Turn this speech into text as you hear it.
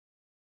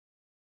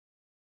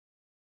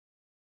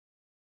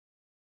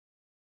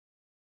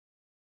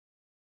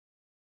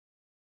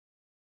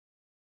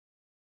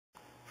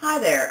Hi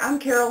there, I'm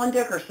Carolyn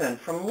Dickerson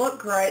from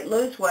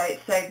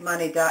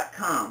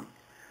LookGreatLoseWeightSaveMoney.com.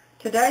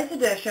 Today's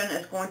edition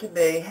is going to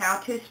be how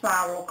to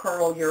spiral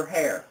curl your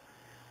hair.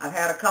 I've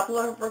had a couple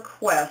of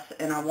requests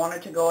and I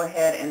wanted to go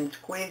ahead and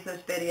squeeze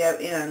this video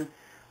in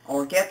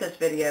or get this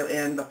video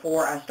in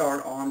before I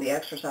start on the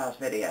exercise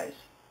videos.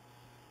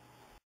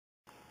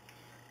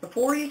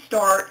 Before you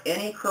start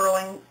any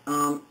curling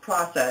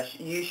process,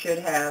 you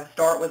should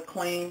start with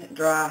clean,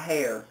 dry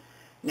hair.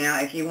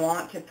 Now, if you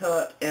want to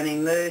put any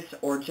mousse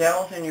or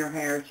gels in your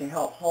hair to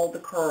help hold the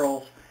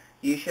curls,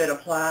 you should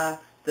apply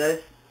those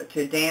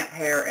to damp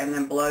hair and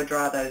then blow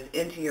dry those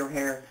into your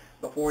hair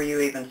before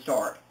you even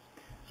start.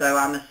 So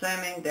I'm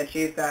assuming that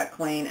you've got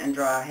clean and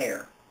dry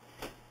hair.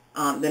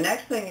 The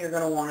next thing you're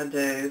going to want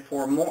to do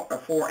for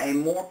a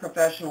more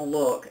professional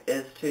look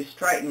is to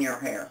straighten your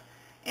hair.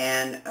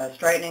 And a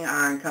straightening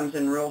iron comes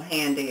in real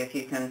handy. If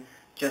you can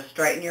just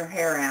straighten your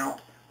hair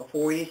out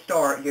before you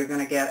start, you're going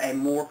to get a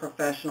more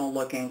professional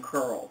looking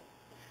curl.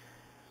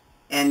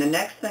 And the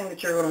next thing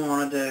that you're going to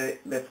want to do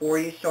before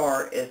you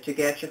start is to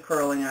get your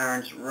curling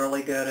irons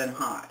really good and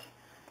hot.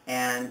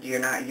 And you're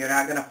not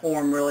going to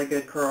form really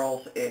good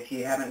curls if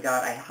you haven't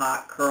got a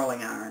hot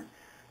curling iron.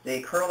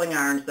 The curling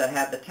irons that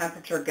have the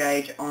temperature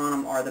gauge on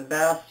them are the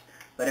best,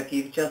 but if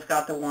you've just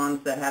got the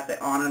ones that have the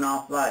on and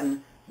off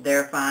button,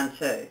 they're fine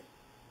too.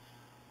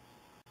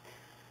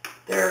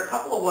 There are a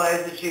couple of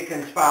ways that you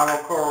can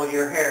spiral curl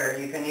your hair.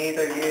 You can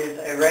either use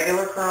a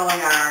regular curling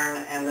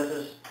iron, and this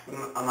is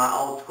my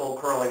old school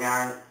curling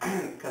iron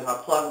because I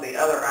plugged the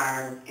other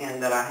iron in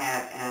that I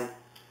had and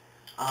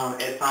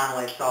it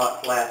finally saw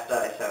its last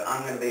day. So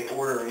I'm going to be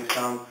ordering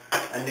a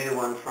new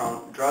one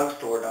from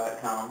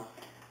drugstore.com,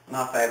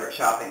 my favorite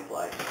shopping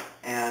place.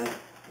 And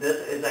this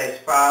is a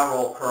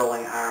spiral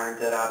curling iron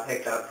that I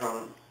picked up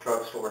from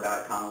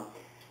drugstore.com.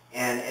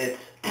 And it's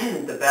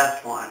the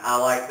best one. I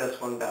like this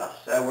one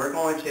best. So we're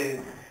going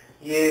to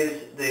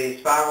use the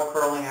spiral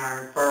curling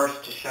iron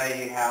first to show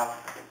you how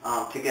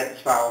to get the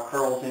spiral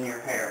curls in your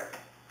hair.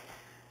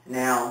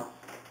 Now,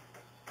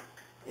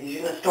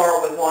 you're going to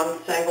start with one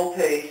single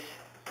piece,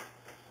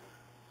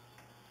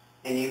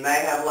 and you may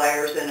have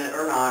layers in it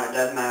or not, it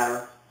doesn't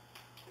matter.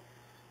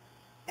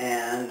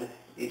 And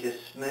you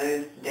just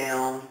smooth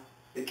down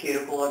the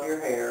cuticle of your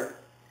hair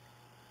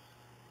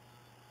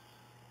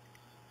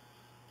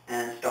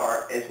and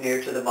start as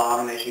near to the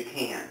bottom as you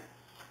can.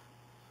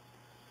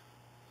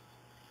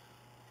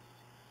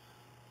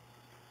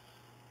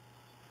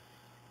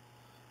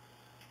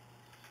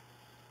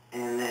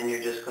 And then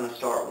you're just going to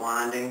start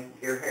winding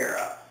your hair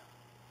up.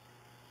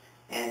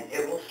 And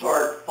it will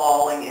start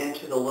falling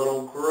into the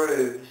little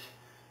grooves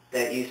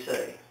that you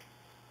see.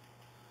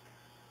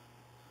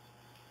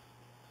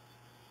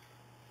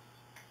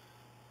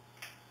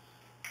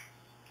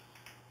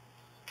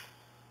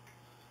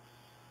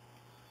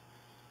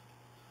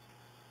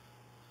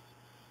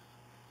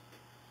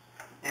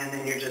 And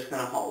then you're just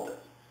going to hold it.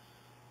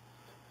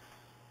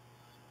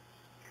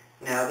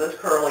 Now this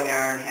curling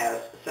iron has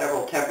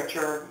several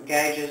temperature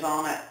gauges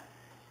on it,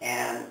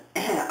 and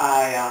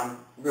I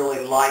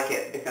really like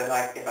it because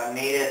if I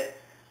need it,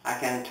 I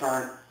can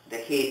turn the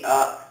heat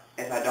up.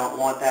 If I don't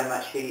want that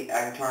much heat,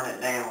 I can turn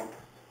it down.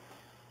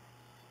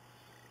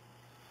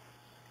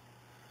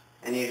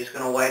 And you're just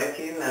going to wait a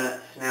few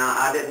minutes. Now,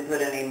 I didn't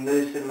put any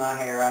mousse in my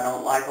hair. I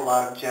don't like a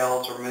lot of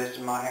gels or mousse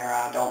in my hair.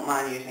 I don't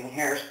mind using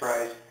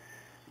hairsprays,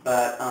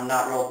 but I'm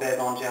not real big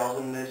on gels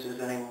and mousses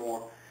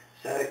anymore.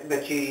 So,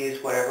 but you use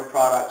whatever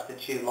products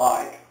that you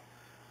like.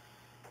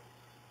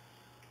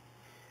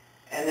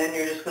 And then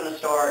you're just going to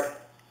start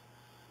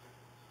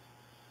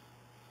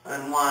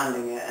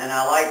unwinding it. And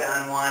I like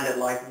to unwind it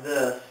like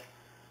this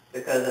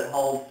because it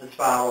holds the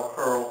spiral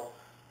curl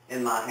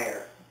in my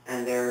hair.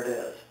 And there it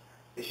is,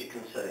 as you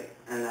can see.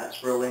 And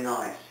that's really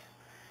nice.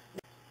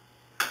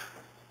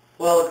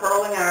 Well, the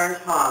curling iron's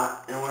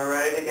hot and we're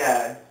ready to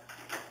go.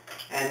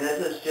 And this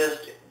is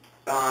just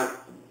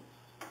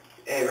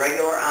a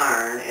regular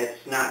iron.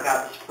 It's not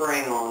got the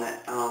spring on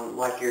it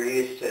like you're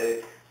used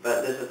to,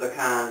 but this is the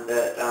kind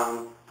that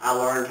I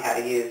learned how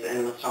to use in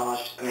in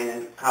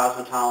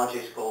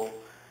cosmetology school.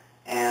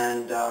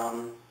 And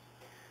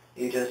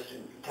you just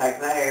take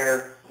the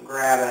hair,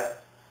 grab it,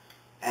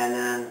 and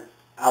then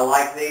I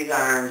like these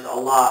irons a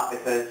lot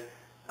because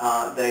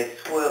they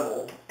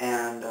swivel,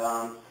 and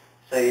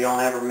so you don't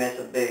ever miss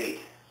a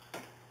beat.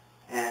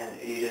 And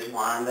you just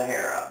wind the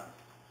hair up.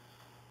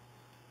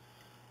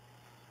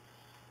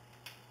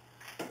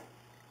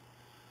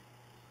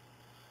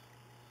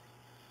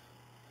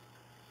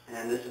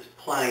 And this is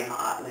plenty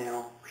hot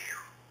now.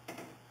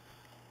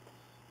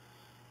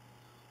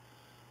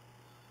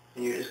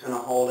 And you're just going to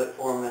hold it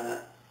for a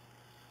minute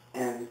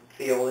and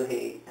feel the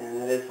heat,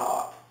 and it is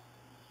hot.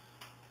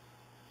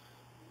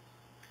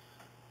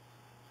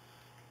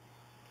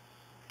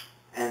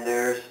 And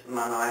there's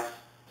my nice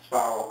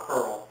spiral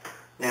curl.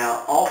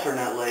 Now,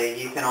 alternately,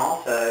 you can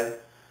also,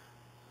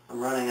 I'm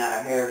running out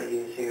of hair to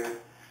use here,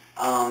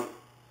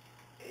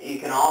 you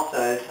can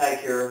also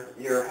take your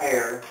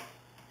hair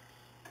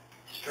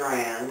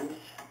strands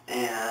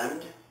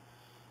and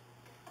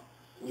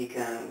you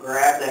can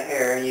grab the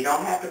hair, and you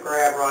don't have to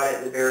grab right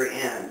at the very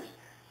ends.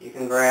 You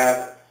can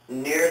grab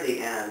near the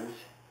ends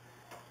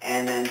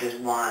and then just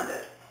wind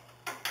it.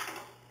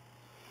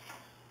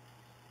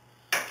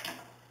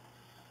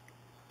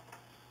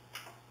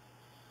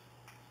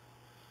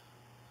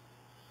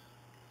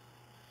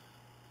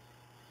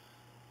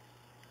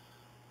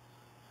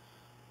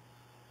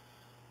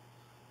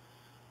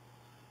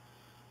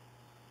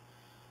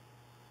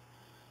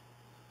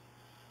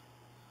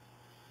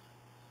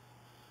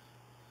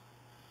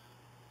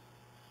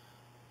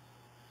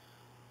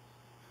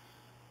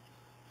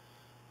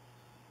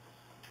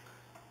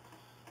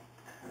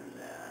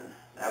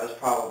 That was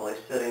probably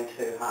sitting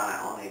too high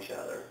on each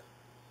other.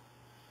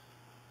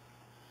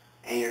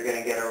 And you're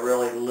going to get a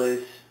really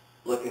loose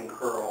looking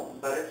curl,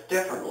 but it's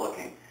different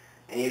looking.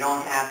 And you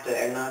don't have to,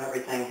 and not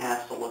everything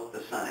has to look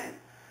the same.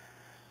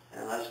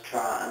 And let's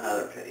try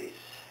another piece.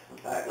 In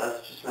fact,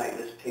 let's just make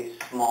this piece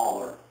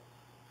smaller.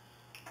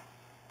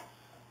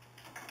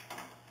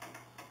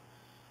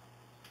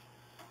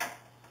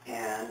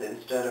 And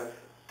instead of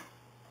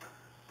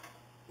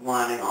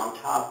winding on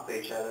top of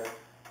each other,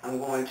 I'm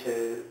going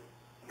to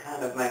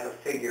kind of make a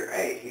figure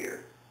 8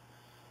 here.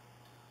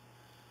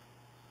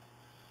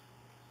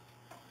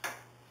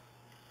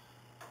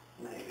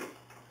 Maybe.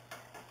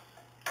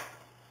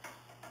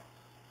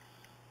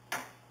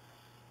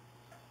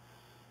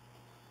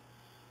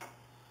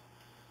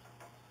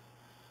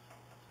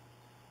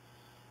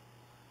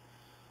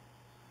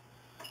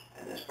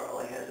 And this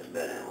probably hasn't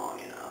been in long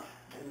enough.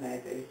 It may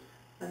be.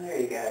 And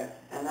there you go.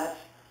 And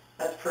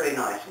that's pretty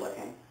nice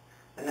looking.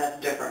 And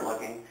that's different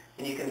looking.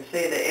 And you can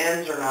see the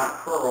ends are not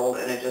curled,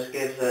 and it just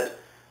gives it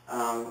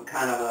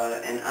kind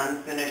of an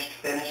unfinished,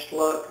 finished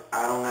look.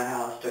 I don't know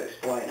how else to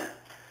explain it.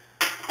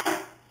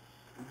 Let's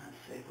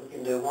see if we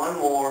can do one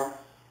more.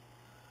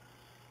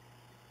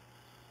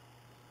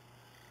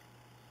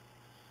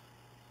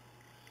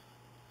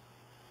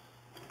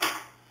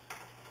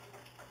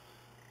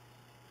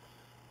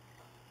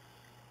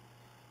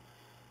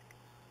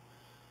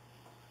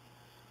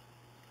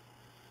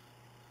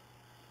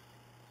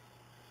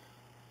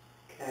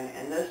 Okay,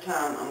 and this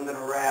time I'm going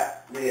to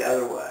wrap the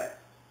other way,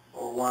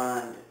 or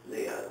wind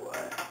the other way.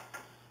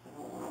 I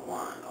don't want to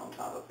wind on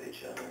top of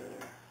each other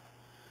there.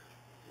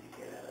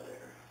 Get out of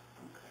there.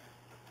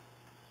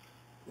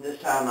 Okay.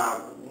 This time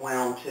I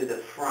wound to the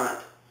front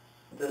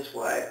this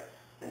way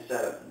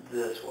instead of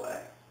this way.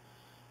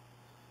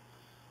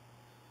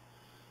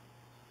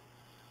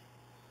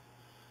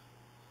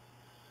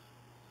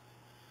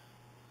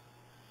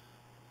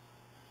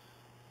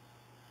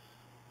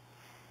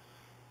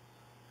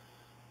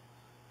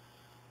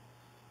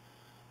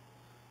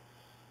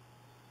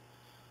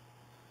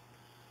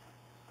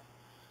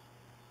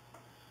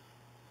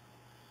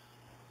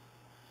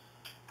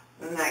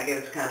 And that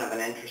gives kind of an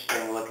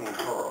interesting looking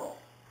curl.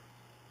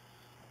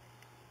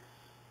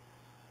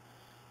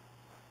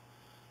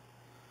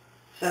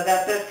 So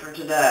that's it for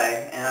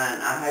today,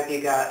 and I hope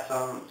you got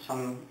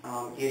some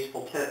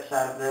useful tips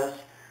out of this.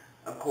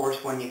 Of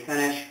course, when you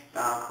finish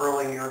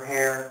curling your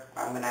hair,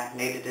 I'm going to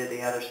need to do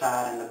the other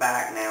side and the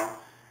back now,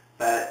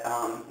 but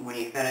when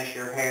you finish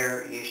your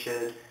hair,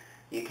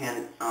 you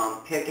can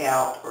pick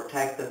out or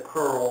take the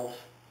curls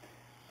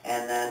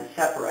and then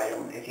separate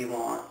them if you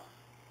want,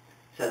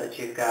 so that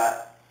you've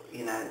got,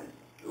 you know,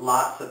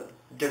 lots of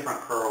different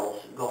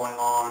curls going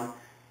on.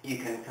 You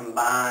can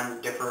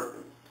combine different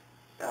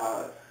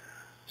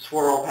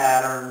swirl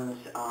patterns.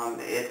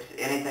 It's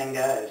anything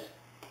goes.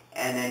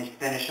 And then you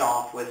finish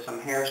off with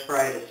some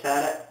hairspray to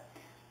set it,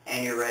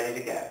 and you're ready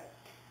to go.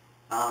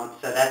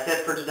 So that's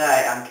it for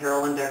today. I'm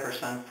Carolyn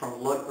Dickerson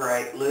from Look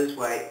Great, Lose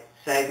Weight,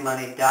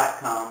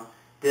 SaveMoney.com.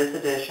 This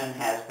edition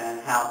has been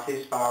How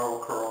to Spiral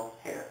Curl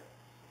Hair.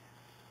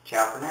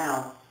 Ciao for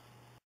now.